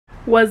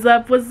What's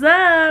up, what's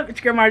up?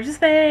 It's your girl Marge's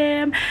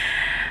fam.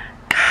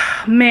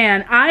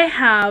 Man, I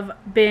have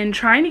been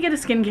trying to get a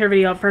skincare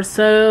video for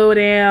so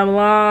damn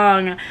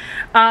long.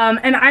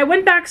 And I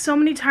went back so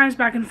many times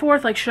back and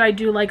forth, like, should I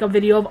do like a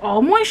video of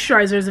all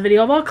moisturizers, a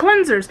video of all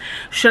cleansers?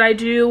 Should I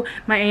do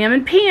my AM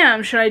and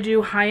PM? Should I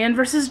do high-end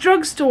versus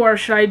drugstore?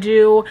 Should I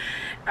do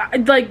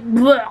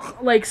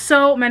like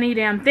so many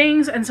damn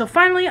things? And so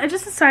finally I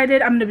just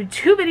decided I'm gonna do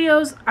 2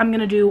 videos. I'm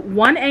gonna do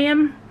 1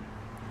 AM,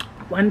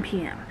 1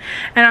 PM,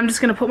 and I'm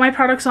just gonna put my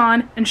products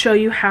on and show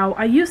you how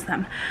I use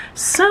them.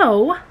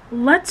 So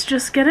let's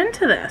just get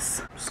into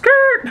this.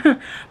 Skirt!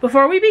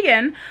 Before we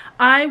begin,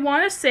 I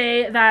want to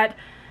say that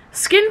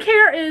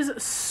skincare is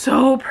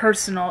so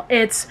personal.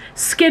 It's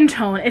skin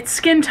tone, it's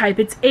skin type,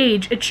 it's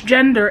age, it's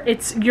gender,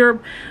 it's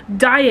your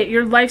diet,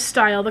 your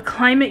lifestyle, the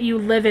climate you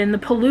live in, the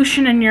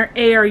pollution in your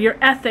air, your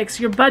ethics,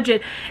 your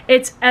budget.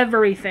 It's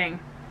everything.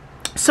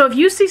 So if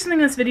you see something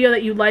in this video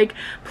that you like,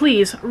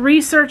 please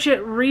research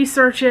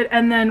it,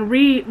 and then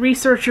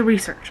research your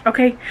research,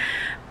 okay?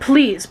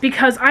 Please,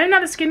 because I'm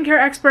not a skincare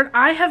expert.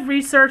 I have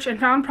researched and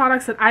found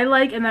products that I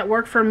like and that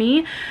work for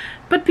me,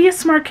 but be a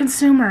smart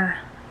consumer.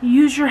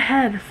 Use your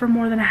head for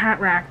more than a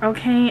hat rack,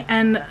 okay?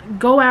 And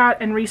go out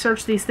and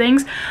research these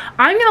things.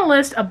 I'm gonna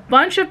list a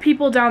bunch of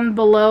people down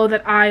below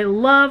that I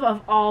love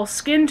of all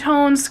skin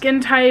tones, skin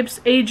types,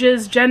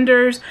 ages,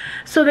 genders,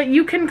 so that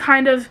you can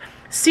kind of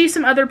see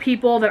some other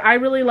people that I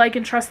really like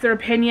and trust their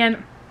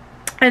opinion,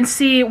 and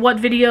see what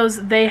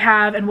videos they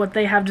have and what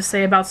they have to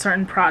say about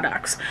certain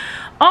products.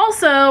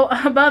 Also,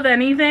 above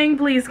anything,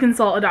 please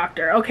consult a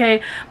doctor,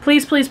 okay?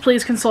 Please, please,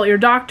 please consult your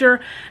doctor.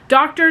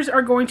 Doctors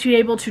are going to be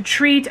able to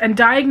treat and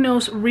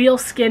diagnose real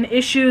skin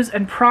issues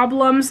and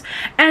problems.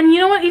 And you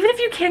know what? Even if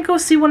you can't go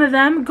see one of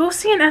them, go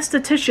see an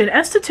esthetician.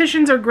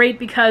 Estheticians are great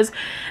because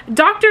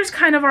doctors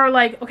kind of are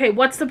like, okay,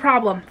 what's the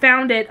problem?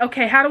 Found it.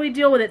 Okay, how do we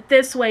deal with it?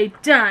 This way,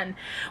 done.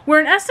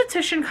 Where an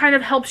esthetician kind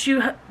of helps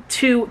you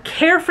to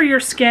care for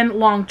your skin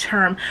long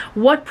term,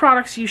 what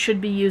products you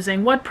should be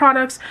using, what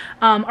products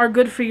are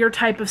good for your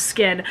type of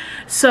skin.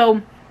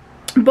 So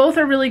both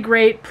are really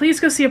great. Please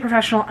go see a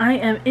professional. I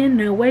am in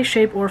no way,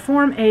 shape, or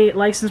form a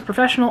licensed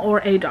professional or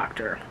a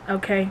doctor,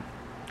 okay?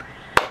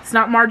 It's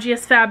not Margius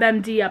Fab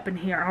MD up in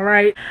here,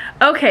 alright?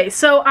 Okay,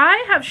 so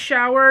I have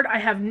showered, I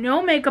have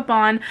no makeup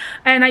on,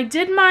 and I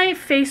did my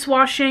face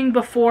washing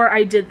before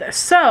I did this.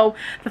 So,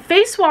 the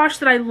face wash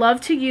that I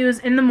love to use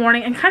in the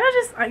morning, and kind of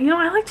just, you know,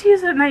 I like to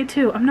use it at night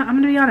too, I'm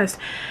gonna be honest,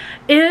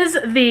 is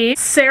the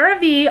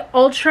CeraVe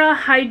Ultra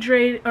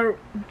Hydrate, or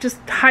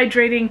just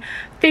hydrating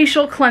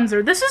facial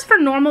cleanser. This is for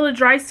normal to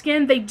dry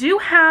skin. They do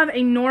have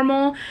a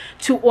normal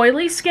to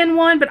oily skin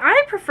one, but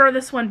I prefer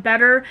this one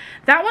better.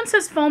 That one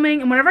says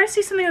foaming, and whenever I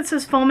see something that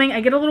says foaming, I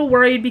get a little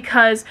worried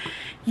because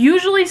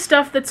usually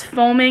stuff that's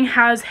foaming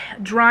has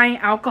drying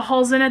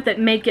alcohols in it that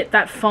make it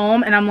that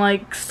foam, and I'm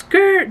like,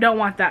 skirt, don't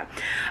want that.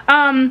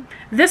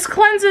 This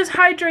cleanses,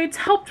 hydrates,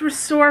 helps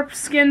restore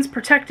skin's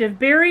protective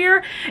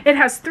barrier. It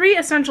has 3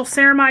 essential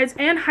ceramides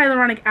and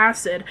hyaluronic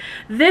acid.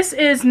 This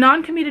is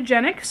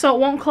non-comedogenic, so it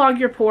won't clog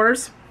your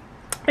pores.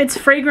 It's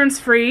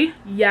fragrance-free,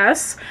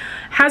 yes.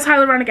 Has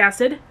hyaluronic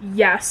acid,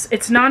 yes.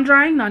 It's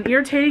non-drying,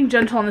 non-irritating,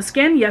 gentle on the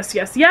skin, yes,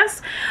 yes,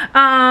 yes.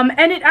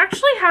 And it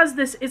actually has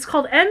this, it's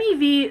called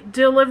MEV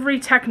delivery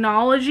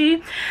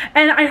technology.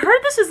 And I heard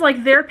this is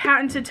like their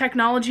patented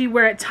technology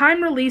where it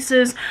time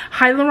releases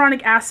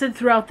hyaluronic acid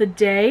throughout the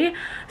day.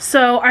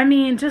 So, I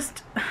mean,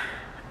 just,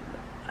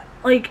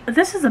 like,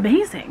 this is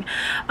amazing.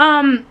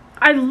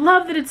 I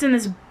love that it's in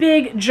this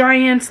big,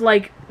 giant,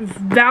 like,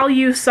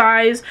 value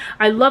size.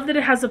 I love that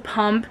it has a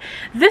pump.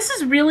 This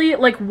is really,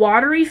 like,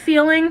 watery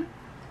feeling.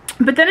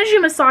 But then as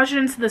you massage it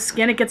into the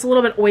skin, it gets a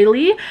little bit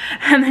oily,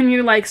 and then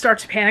you like start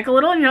to panic a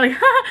little, and you're like,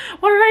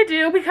 what did I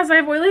do? Because I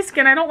have oily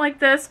skin, I don't like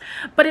this.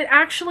 But it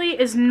actually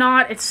is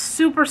not. It's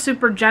super,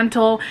 super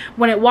gentle.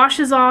 When it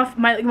washes off,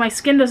 my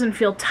skin doesn't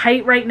feel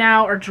tight right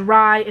now or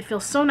dry. It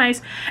feels so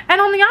nice. And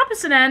on the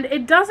opposite end,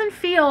 it doesn't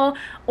feel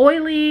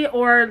oily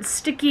or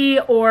sticky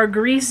or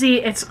greasy.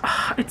 It's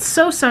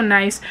so, so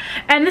nice.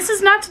 And this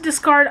is not to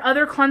discard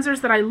other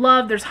cleansers that I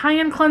love. There's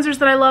high-end cleansers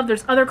that I love.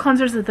 There's other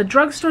cleansers at the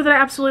drugstore that I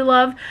absolutely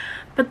love.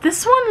 But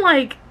this one,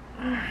 like,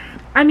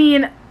 I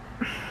mean,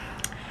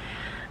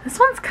 this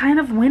one's kind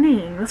of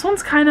winning. This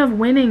one's kind of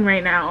winning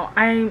right now.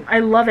 I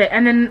love it.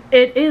 And then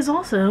it is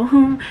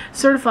also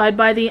certified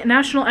by the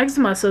National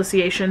Eczema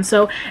Association.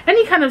 So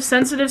any kind of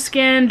sensitive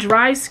skin,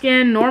 dry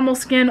skin, normal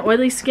skin,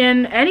 oily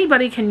skin,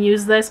 anybody can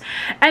use this.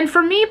 And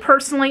for me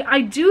personally,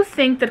 I do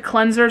think that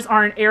cleansers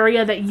are an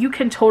area that you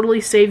can totally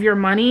save your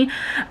money.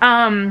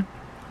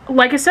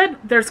 Like I said,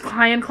 there's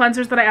high-end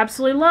cleansers that I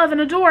absolutely love and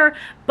adore,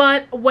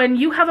 but when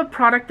you have a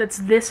product that's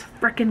this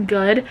freaking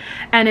good,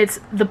 and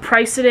it's the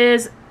price it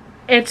is,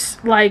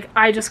 it's like,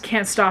 I just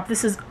can't stop.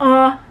 This is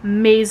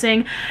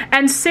amazing.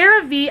 And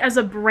CeraVe as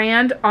a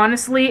brand,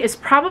 honestly, is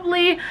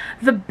probably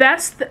the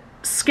best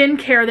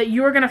skincare that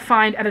you're going to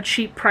find at a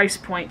cheap price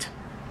point.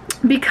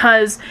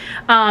 Because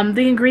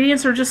the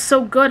ingredients are just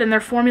so good, and they're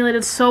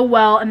formulated so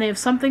well, and they have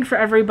something for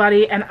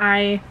everybody, and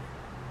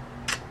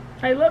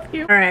I love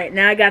you. All right,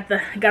 now I got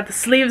the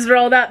sleeves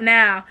rolled up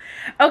now.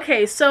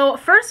 Okay, so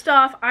first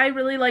off, I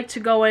really like to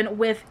go in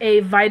with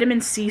a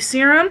vitamin C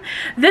serum.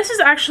 This is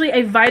actually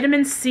a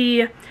vitamin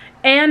C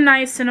and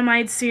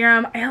niacinamide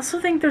serum. I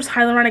also think there's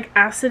hyaluronic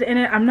acid in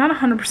it. I'm not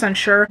 100%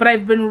 sure, but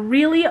I've been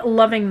really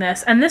loving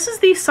this. And this is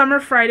the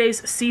Summer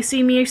Fridays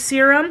CC Me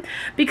serum.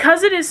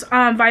 Because it is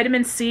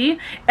vitamin C,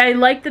 I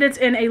like that it's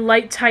in a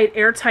light, tight,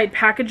 airtight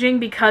packaging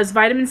because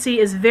vitamin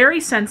C is very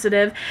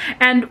sensitive.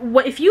 And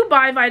if you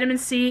buy vitamin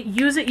C,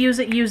 use it, use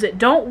it, use it.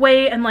 Don't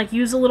wait and like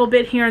use a little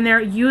bit here and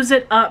there. Use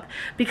it up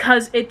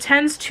because it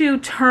tends to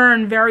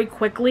turn very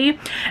quickly.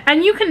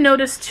 And you can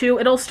notice too,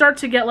 it'll start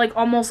to get like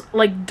almost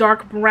like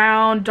dark brown,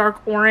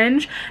 dark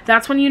orange.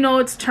 That's when you know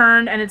it's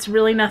turned, and it's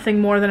really nothing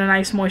more than a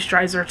nice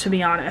moisturizer, to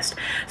be honest.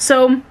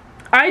 So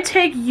I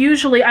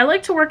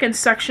like to work in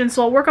sections,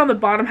 so I'll work on the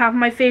bottom half of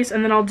my face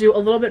and then I'll do a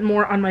little bit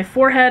more on my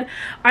forehead.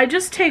 I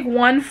just take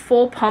one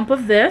full pump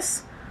of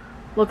this,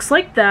 looks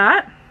like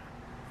that,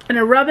 and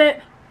I rub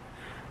it,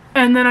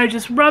 and then I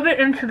just rub it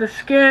into the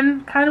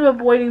skin, kind of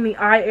avoiding the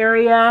eye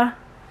area.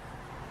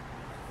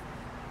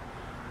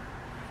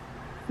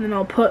 And then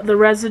I'll put the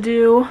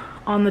residue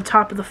on the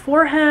top of the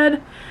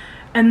forehead,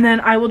 and then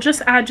I will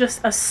just add just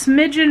a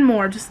smidgen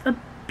more, just a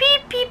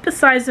beep the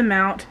size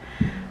amount,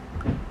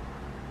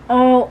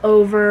 all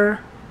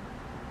over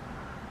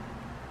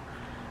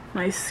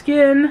my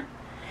skin.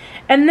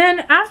 And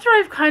then after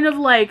I've kind of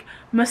like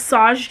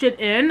massaged it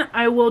in,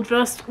 I will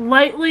just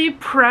lightly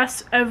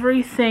press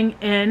everything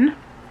in.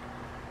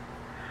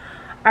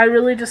 I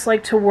really just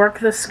like to work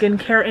the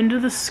skincare into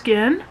the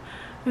skin,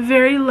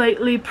 very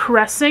lightly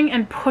pressing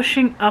and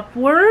pushing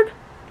upward.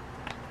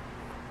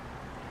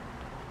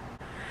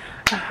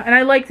 And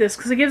I like this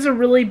because it gives a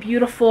really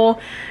beautiful,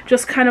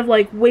 just kind of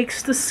like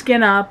wakes the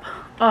skin up.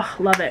 Oh,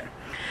 love it.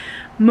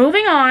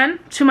 Moving on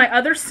to my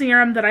other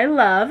serum that I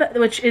love,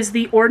 which is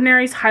the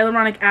Ordinary's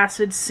Hyaluronic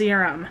Acid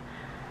Serum.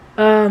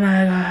 Oh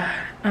my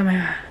god. Oh my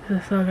god.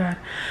 This is so good.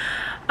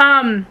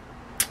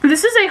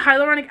 This is a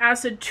hyaluronic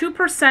acid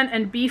 2%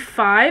 and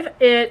B5.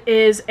 It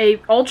is a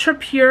ultra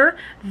pure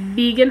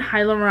vegan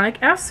hyaluronic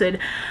acid.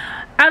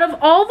 Out of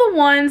all the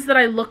ones that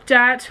I looked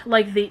at,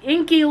 like the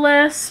Inky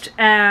List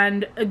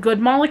and Good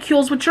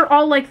Molecules, which are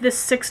all like this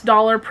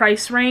 $6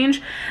 price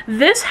range,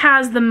 this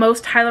has the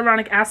most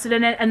hyaluronic acid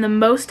in it and the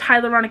most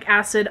hyaluronic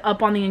acid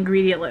up on the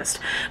ingredient list.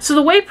 So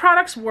the way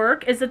products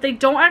work is that they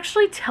don't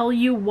actually tell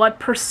you what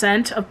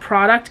percent of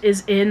product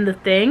is in the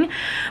thing,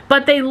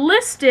 but they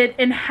list it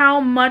in how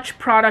much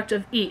product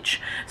of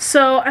each.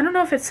 So I don't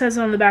know if it says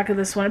it on the back of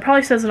this one. It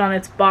probably says it on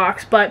its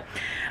box, but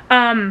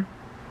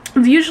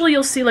usually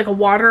you'll see like a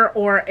water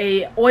or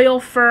a oil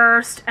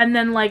first, and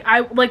then like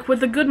with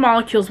the Good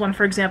Molecules one,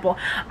 for example,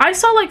 I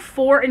saw like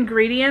 4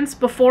 ingredients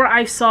before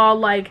I saw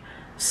like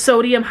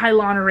sodium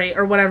hyaluronate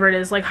or whatever it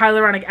is, like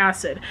hyaluronic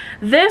acid.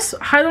 This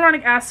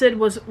hyaluronic acid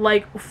was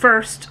like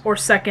first or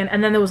second,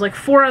 and then there was like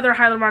 4 other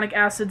hyaluronic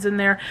acids in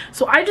there.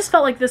 So I just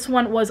felt like this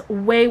one was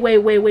way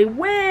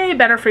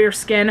better for your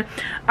skin.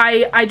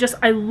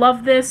 I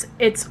love this.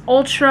 It's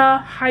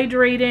ultra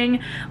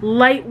hydrating,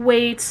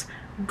 lightweight,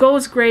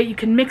 goes great. You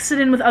can mix it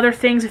in with other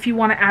things if you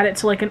want to add it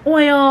to like an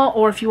oil,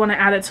 or if you want to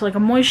add it to like a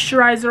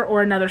moisturizer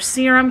or another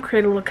serum,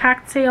 create a little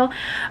cocktail.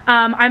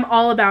 I'm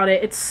all about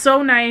it. It's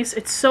so nice.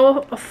 It's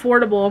so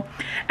affordable.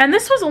 And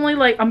this was only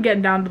like, I'm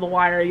getting down to the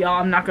wire,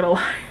 y'all, I'm not gonna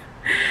lie.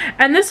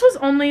 And this was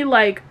only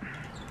like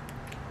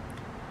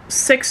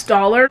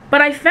 $6,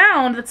 but I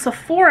found that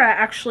Sephora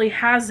actually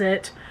has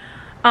it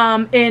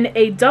in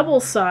a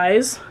double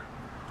size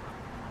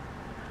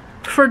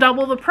for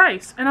double the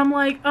price. And I'm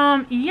like,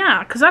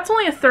 yeah, because that's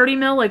only a 30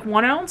 ml, like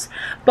 1 ounce,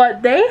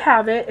 but they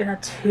have it in a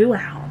 2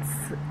 ounce,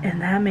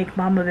 and that makes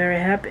mama very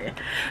happy.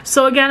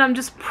 So again, I'm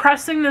just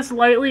pressing this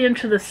lightly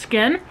into the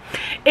skin.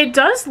 It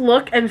does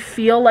look and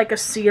feel like a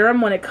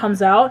serum when it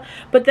comes out,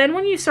 but then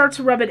when you start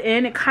to rub it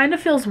in, it kind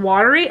of feels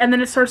watery, and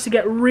then it starts to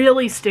get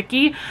really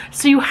sticky,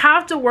 so you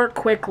have to work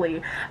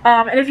quickly.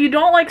 And if you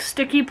don't like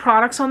sticky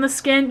products on the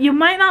skin, you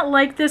might not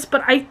like this,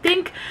 but I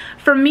think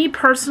for me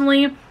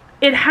personally,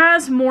 it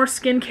has more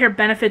skincare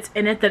benefits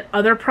in it than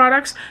other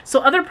products.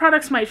 So other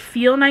products might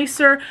feel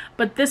nicer,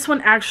 but this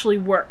one actually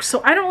works.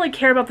 So I don't really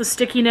care about the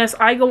stickiness.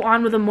 I go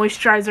on with a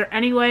moisturizer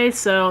anyway,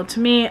 so to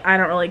me, I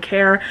don't really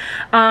care.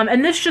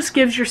 And this just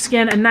gives your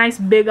skin a nice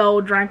big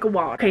old drink of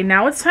water. Okay,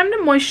 now it's time to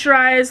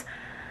moisturize.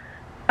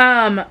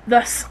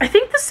 I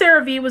think the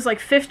CeraVe was like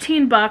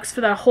 15 bucks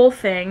for that whole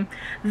thing.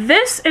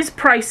 This is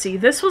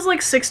pricey. This was like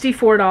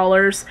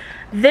 $64.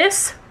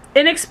 This,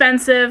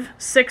 inexpensive,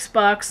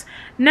 $6.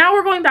 Now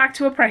we're going back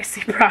to a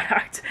pricey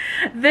product.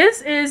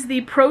 This is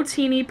the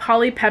Proteiny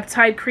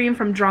Polypeptide Cream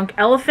from Drunk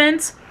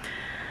Elephant.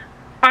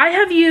 I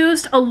have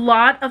used a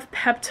lot of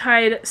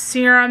peptide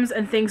serums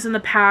and things in the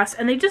past,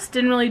 and they just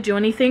didn't really do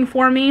anything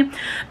for me.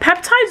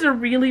 Peptides are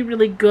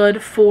really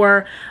good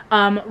for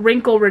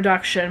wrinkle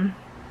reduction.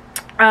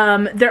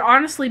 They're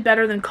honestly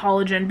better than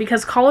collagen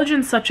because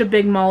collagen's such a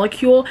big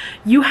molecule.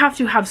 You have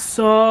to have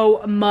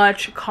so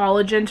much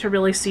collagen to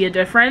really see a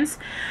difference.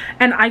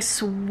 And I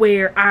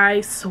swear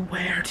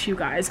to you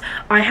guys,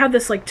 I had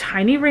this like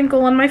tiny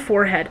wrinkle on my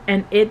forehead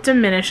and it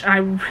diminished, and I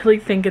really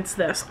think it's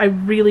this. I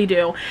really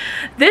do.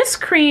 This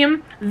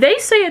cream, they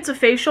say it's a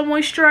facial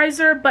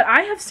moisturizer, but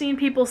I have seen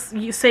people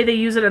say they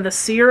use it in the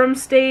serum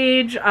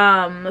stage.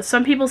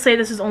 Some people say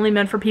this is only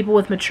meant for people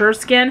with mature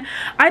skin.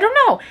 I don't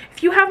know.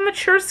 If you have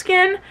mature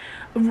skin,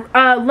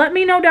 let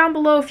me know down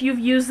below if you've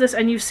used this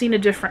and you've seen a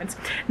difference.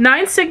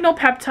 9 signal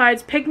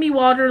peptides, pygmy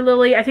water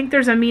lily. I think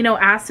there's amino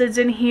acids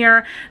in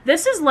here.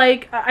 This is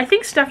like, I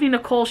think Stephanie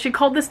Nicole, she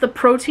called this the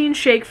protein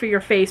shake for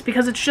your face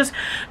because it's just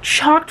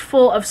chocked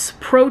full of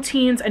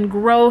proteins and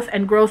growth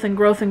and growth and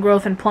growth and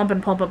growth and plump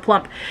and plump and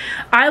plump.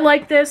 I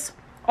like this.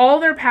 All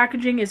their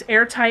packaging is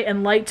airtight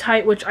and light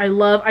tight, which I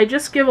love. I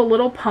just give a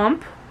little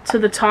pump to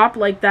the top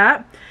like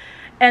that,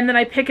 and then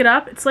I pick it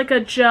up. It's like a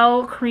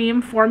gel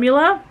cream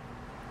formula.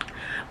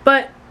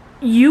 But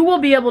you will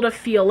be able to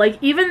feel, like,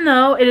 even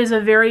though it is a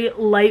very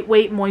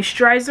lightweight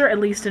moisturizer, at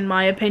least in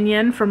my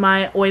opinion, for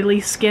my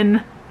oily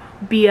skin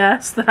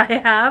BS that I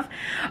have,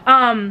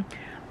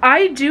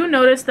 I do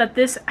notice that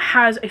this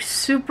has a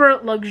super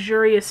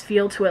luxurious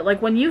feel to it. Like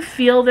when you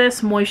feel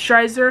this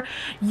moisturizer,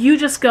 you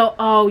just go,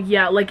 oh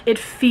yeah, like it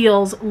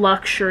feels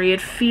luxury. It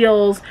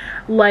feels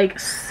like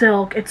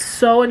silk. It's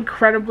so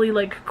incredibly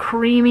like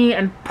creamy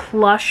and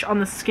plush on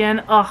the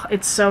skin. Oh,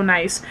 it's so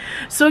nice.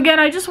 So again,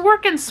 I just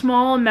work in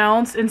small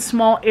amounts in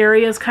small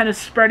areas, kind of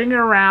spreading it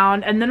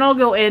around, and then I'll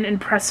go in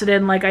and press it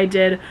in like I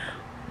did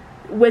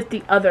with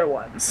the other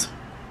ones.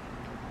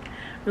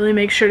 Really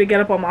make sure to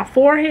get up on my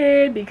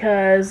forehead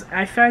because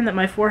I find that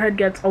my forehead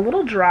gets a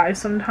little dry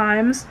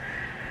sometimes.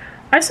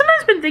 I've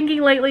sometimes been thinking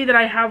lately that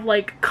I have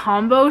like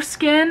combo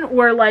skin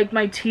where like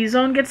my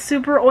T-zone gets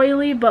super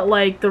oily but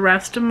like the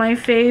rest of my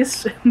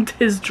face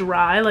is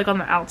dry, like on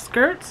the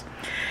outskirts.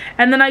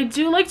 And then I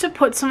do like to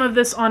put some of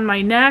this on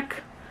my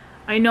neck.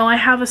 I know I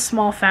have a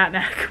small fat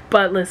neck,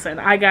 but listen,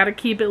 I gotta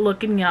keep it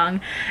looking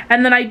young.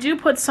 And then I do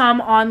put some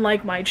on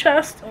like my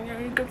chest,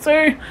 you could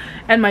say,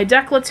 and my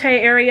décolleté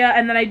area.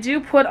 And then I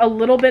do put a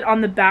little bit on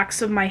the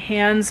backs of my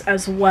hands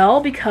as well,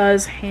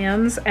 because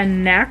hands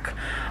and neck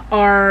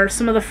are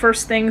some of the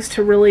first things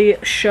to really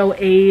show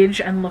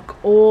age and look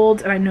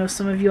old. And I know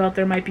some of you out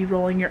there might be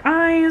rolling your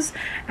eyes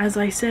as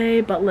I say,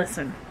 but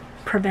listen,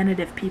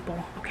 preventative,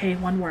 people. Okay,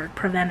 one word,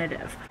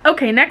 preventative.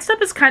 Okay, next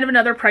up is kind of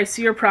another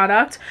pricier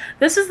product.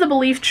 This is the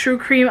Belief True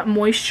Cream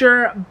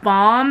Moisture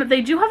Balm.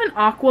 They do have an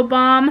Aqua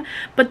Balm,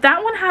 but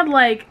that one had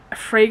like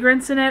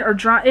fragrance in it, or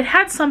it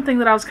had something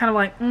that I was kind of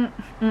like,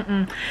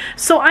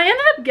 So I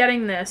ended up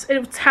getting this.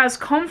 It has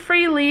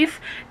comfrey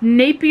leaf,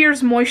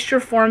 Napier's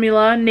moisture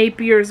formula,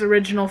 Napier's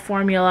original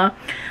formula.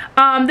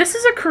 This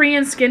is a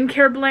Korean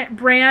skincare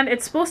brand.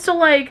 It's supposed to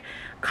like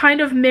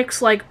kind of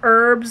mix like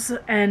herbs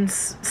and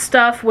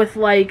stuff with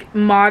like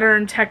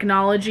modern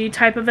technology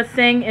type of a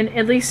thing, and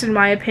at least in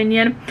my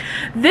opinion,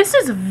 this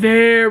is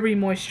very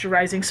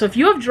moisturizing. So if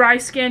you have dry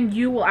skin,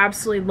 you will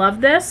absolutely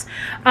love this.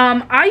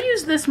 I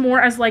use this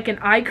more as like an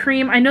eye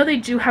cream. I know they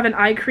do have an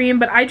eye cream,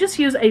 but I just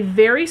use a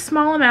very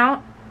small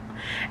amount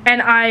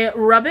and I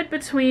rub it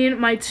between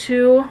my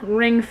 2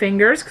 ring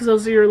fingers, because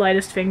those are your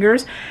lightest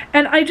fingers,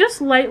 and I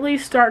just lightly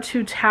start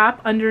to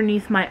tap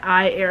underneath my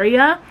eye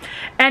area.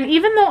 And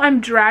even though I'm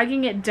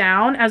dragging it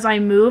down as I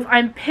move,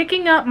 I'm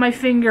picking up my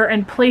finger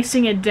and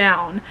placing it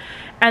down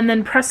and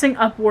then pressing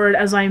upward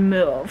as I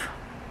move.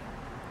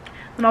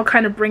 And I'll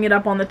kind of bring it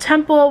up on the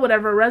temple,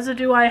 whatever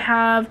residue I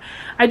have.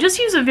 I just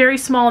use a very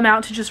small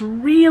amount to just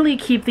really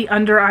keep the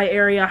under eye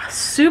area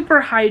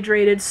super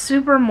hydrated,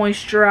 super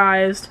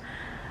moisturized,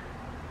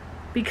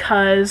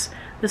 because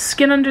the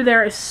skin under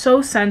there is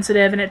so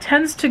sensitive and it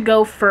tends to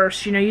go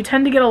first. You know, you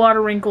tend to get a lot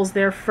of wrinkles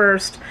there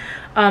first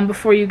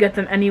before you get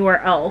them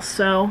anywhere else.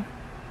 So,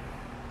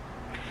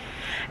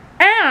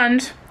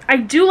 and I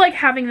do like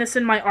having this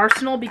in my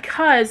arsenal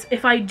because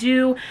if I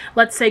do,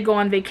 let's say, go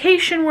on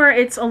vacation where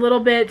it's a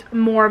little bit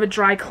more of a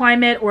dry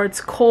climate, or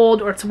it's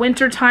cold, or it's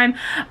winter time,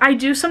 I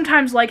do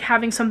sometimes like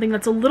having something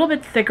that's a little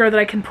bit thicker that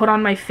I can put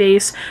on my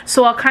face.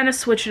 So I'll kind of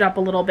switch it up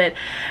a little bit.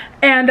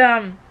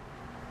 And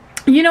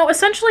you know,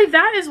 essentially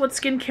that is what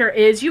skincare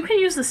is. You can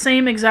use the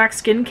same exact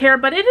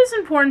skincare, but it is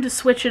important to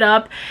switch it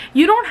up.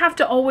 You don't have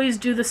to always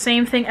do the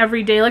same thing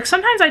every day. Like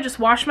sometimes I just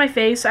wash my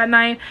face at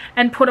night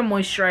and put a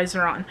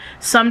moisturizer on.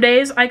 Some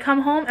days I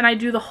come home and I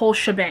do the whole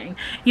shebang,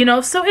 you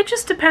know, so it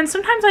just depends.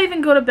 Sometimes I even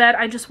go to bed,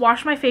 I just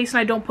wash my face and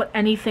I don't put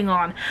anything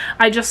on.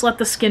 I just let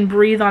the skin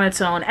breathe on its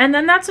own, and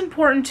then that's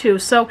important too.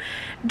 So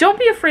don't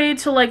be afraid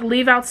to like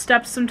leave out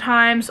steps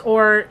sometimes,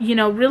 or, you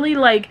know, really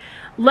like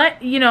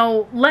let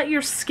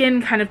your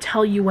skin kind of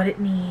tell you what it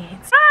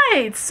needs.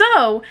 right,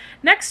 so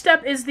next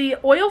step is the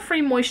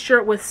oil-free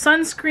moisture with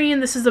sunscreen.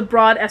 This is a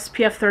broad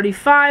SPF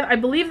 35. I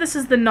believe this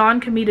is the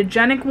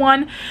non-comedogenic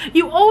one.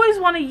 You always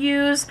want to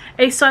use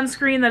a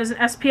sunscreen that is an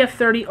SPF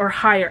 30 or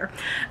higher.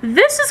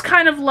 This is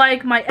kind of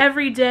like my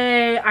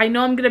everyday, I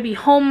know I'm going to be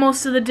home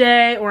most of the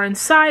day or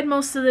inside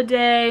most of the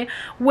day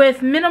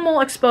with minimal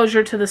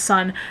exposure to the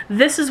sun.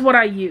 This is what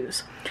I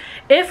use.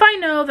 If I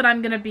know that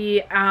I'm going to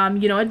be,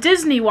 you know, at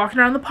Disney, walking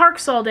around the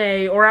parks all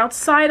day, or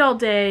outside all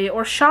day,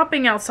 or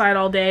shopping outside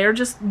all day, or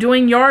just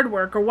doing yard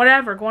work, or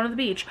whatever, going to the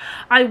beach,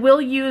 I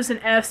will use an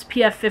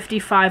SPF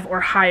 55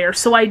 or higher.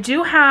 So I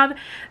do have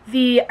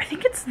the, I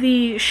think it's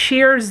the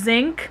Sheer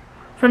Zinc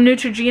from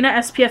Neutrogena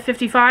SPF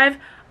 55.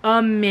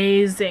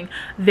 Amazing.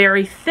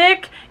 Very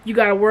thick. You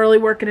gotta really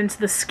work it into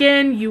the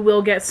skin. You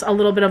will get a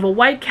little bit of a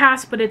white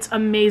cast, but it's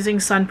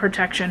amazing sun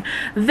protection.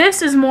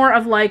 This is more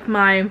of like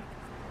my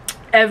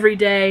every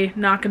day,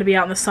 not going to be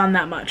out in the sun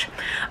that much.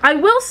 I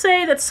will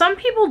say that some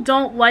people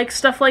don't like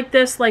stuff like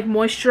this, like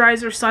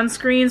moisturizer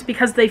sunscreens,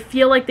 because they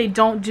feel like they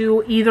don't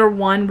do either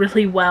one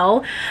really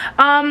well.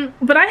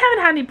 But I haven't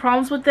had any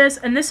problems with this,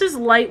 and this is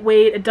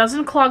lightweight. It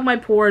doesn't clog my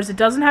pores. It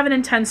doesn't have an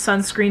intense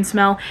sunscreen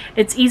smell.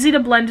 It's easy to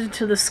blend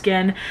into the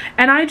skin,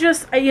 and I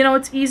just, you know,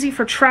 it's easy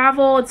for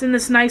travel. It's in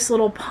this nice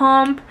little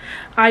pump.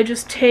 I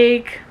just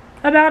take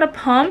about a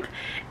pump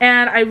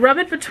and I rub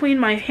it between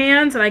my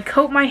hands and I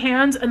coat my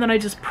hands, and then I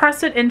just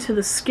press it into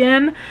the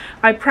skin.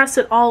 I press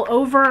it all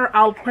over.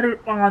 I'll put it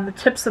on the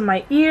tips of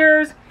my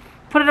ears,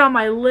 put it on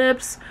my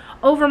lips,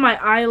 over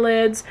my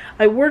eyelids.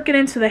 I work it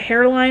into the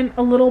hairline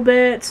a little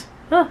bit.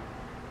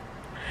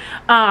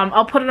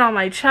 I'll put it on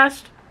my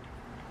chest,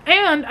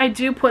 and I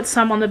do put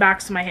some on the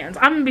backs of my hands.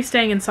 I'm going to be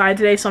staying inside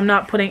today, so I'm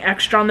not putting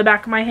extra on the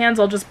back of my hands.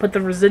 I'll just put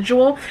the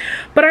residual.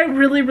 But I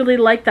really, really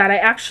like that. I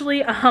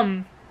actually,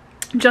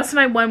 Justin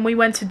and I, when we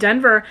went to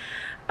Denver,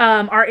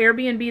 our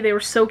Airbnb, they were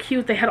so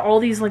cute. They had all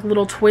these like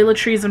little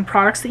toiletries and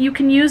products that you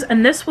can use,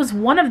 and this was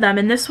one of them,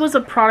 and this was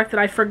a product that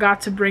I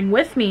forgot to bring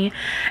with me.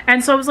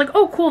 And so I was like,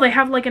 oh cool, they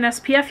have like an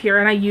SPF here,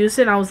 and I used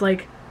it and I was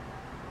like,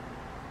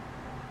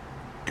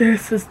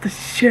 this is the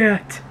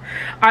shit.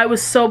 I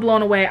was so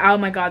blown away. Oh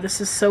my god, this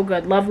is so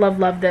good. Love, love,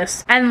 love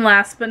this. And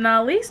last but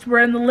not least, we're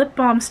in the lip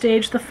balm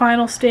stage, the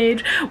final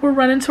stage. We're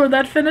running toward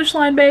that finish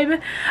line, baby.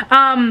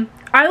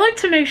 I like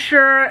to make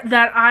sure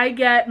that I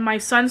get my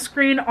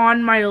sunscreen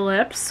on my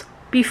lips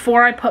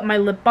before I put my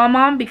lip balm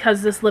on,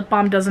 because this lip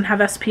balm doesn't have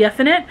SPF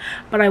in it,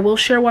 but I will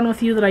share one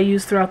with you that I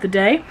use throughout the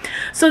day.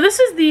 So this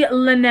is the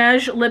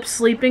Laneige Lip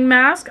Sleeping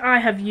Mask. I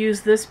have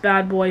used this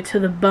bad boy to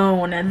the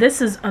bone, and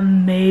this is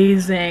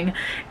amazing.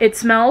 It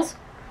smells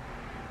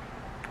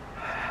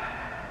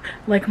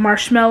like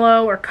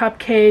marshmallow or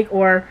cupcake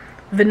or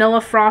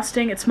vanilla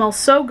frosting. It smells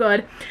so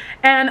good.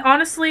 And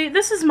honestly,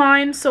 this is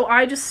mine, so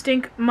I just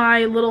stink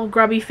my little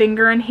grubby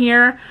finger in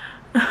here.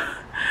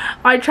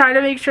 I try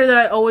to make sure that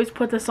I always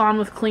put this on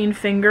with clean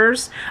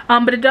fingers.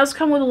 But it does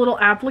come with a little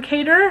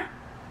applicator,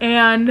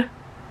 and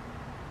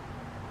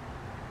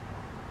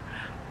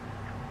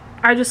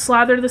I just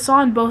slather this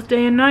on both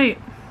day and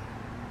night.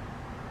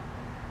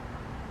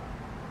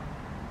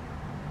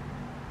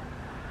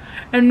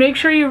 And make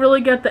sure you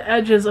really get the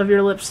edges of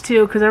your lips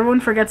too, because everyone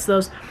forgets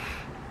those.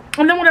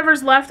 And then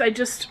whatever's left, I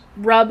just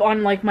rub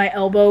on like my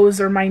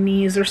elbows or my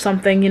knees or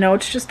something, you know,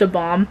 it's just a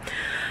balm.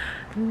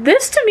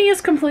 This to me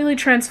is completely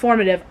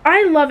transformative.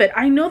 I love it.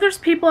 I know there's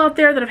people out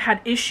there that have had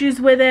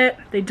issues with it.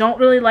 They don't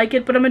really like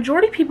it, but a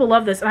majority of people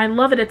love this, and I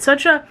love it. It's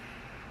such a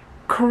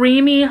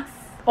creamy,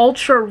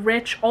 ultra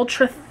rich,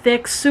 ultra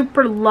thick,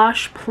 super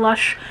lush,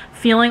 plush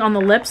feeling on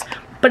the lips.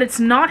 But it's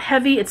not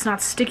heavy, it's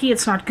not sticky,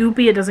 it's not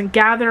goopy, it doesn't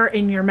gather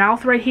in your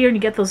mouth right here, and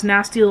you get those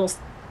nasty little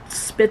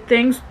spit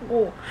things.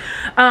 Oh.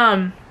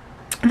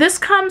 This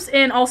comes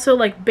in also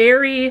like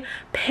berry,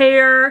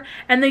 pear,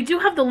 and they do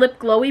have the lip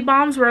glowy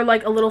bombs where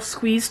like a little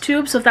squeeze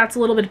tube, so if that's a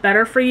little bit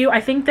better for you.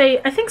 I think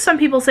some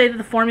people say that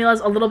the formula is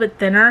a little bit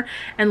thinner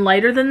and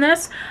lighter than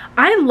this.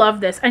 I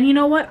love this, and you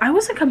know what? I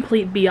was a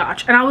complete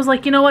biatch, and I was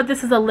like, you know what?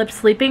 This is a lip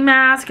sleeping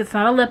mask. It's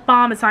not a lip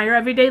balm. It's not your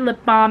everyday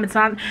lip balm. It's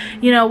not,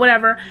 you know,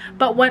 whatever.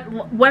 But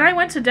when I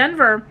went to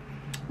Denver,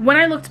 when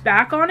I looked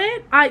back on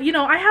it, you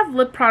know, I have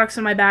lip products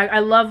in my bag. I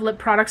love lip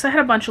products. I had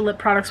a bunch of lip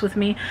products with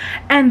me,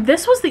 and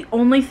this was the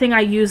only thing I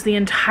used the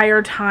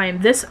entire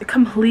time. This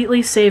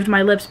completely saved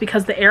my lips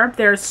because the air up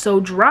there is so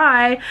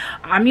dry.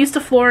 I'm used to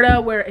Florida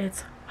where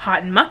it's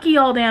hot and mucky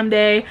all damn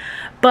day,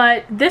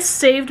 but this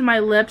saved my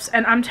lips,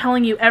 and I'm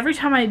telling you, every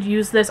time I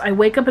use this, I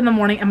wake up in the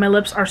morning and my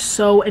lips are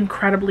so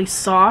incredibly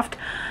soft.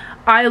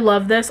 I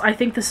love this. I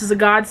think this is a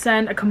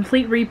godsend, a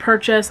complete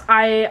repurchase.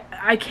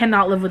 I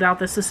cannot live without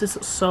this. This is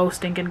so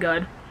stinking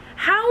good.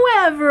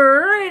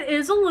 However, it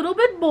is a little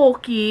bit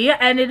bulky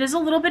and it is a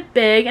little bit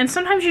big, and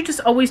sometimes you just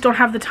always don't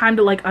have the time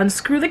to like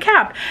unscrew the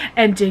cap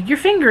and dig your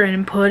finger in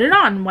and put it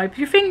on and wipe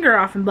your finger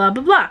off and blah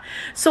blah blah.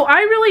 So I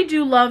really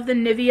do love the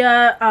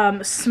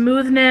Nivea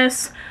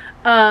Smoothness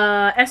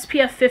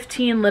SPF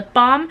 15 lip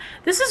balm.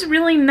 This is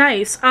really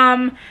nice.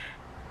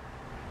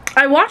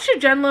 I watched a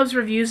Jen Loves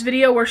Reviews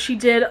video where she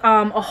did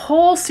a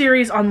whole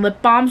series on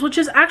lip balms, which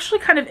is actually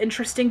kind of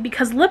interesting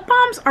because lip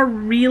balms are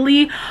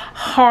really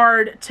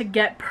hard to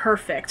get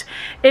perfect.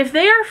 If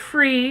they are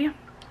free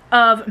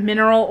of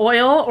mineral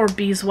oil or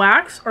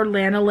beeswax or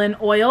lanolin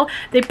oil,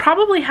 they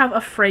probably have a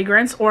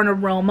fragrance or an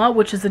aroma,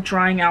 which is a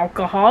drying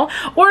alcohol,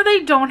 or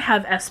they don't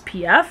have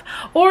SPF,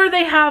 or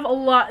they have a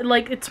lot,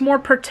 like it's more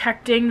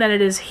protecting than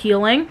it is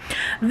healing.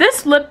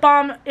 This lip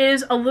balm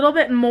is a little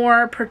bit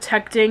more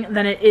protecting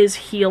than it is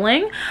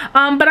healing,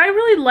 but I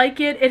really like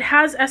it. It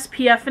has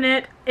SPF in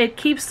it. It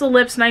keeps the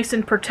lips nice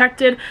and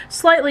protected,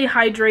 slightly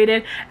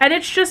hydrated, and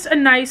it's just a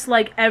nice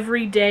like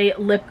everyday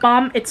lip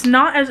balm. It's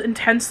not as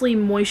intensely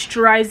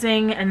moisturizing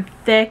and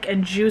thick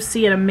and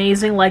juicy and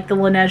amazing like the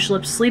Laneige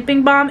Lip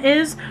Sleeping Balm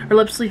is, or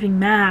Lip Sleeping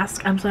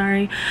Mask, I'm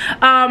sorry.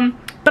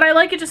 But I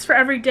like it just for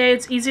every day.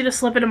 It's easy to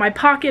slip into my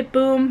pocket,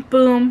 boom,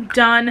 boom,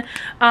 done.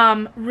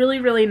 Really,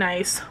 really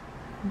nice.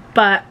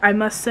 But I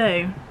must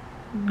say,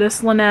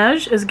 this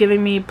Laneige is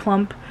giving me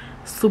plump,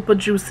 super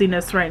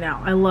juiciness right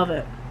now. I love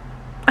it.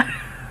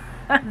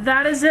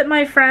 That is it,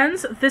 my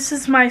friends. This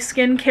is my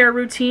skincare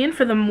routine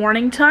for the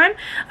morning time.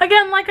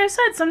 Again, like I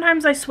said,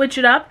 sometimes I switch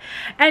it up,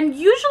 and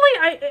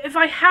usually if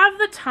I have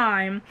the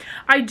time,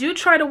 I do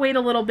try to wait a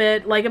little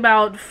bit, like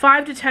about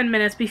 5 to 10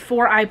 minutes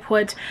before I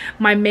put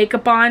my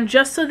makeup on,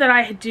 just so that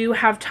I do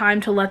have time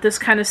to let this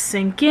kind of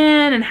sink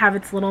in and have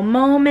its little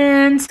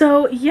moments.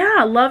 So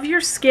yeah, love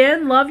your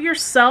skin, love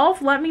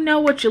yourself. Let me know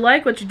what you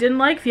like, what you didn't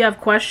like, if you have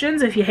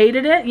questions, if you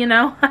hated it, you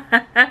know.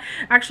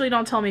 Actually,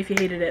 don't tell me if you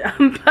hated it.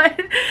 But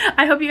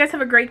I hope you guys have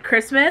a great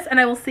Christmas, and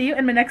I will see you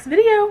in my next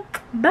video.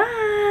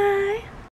 Bye!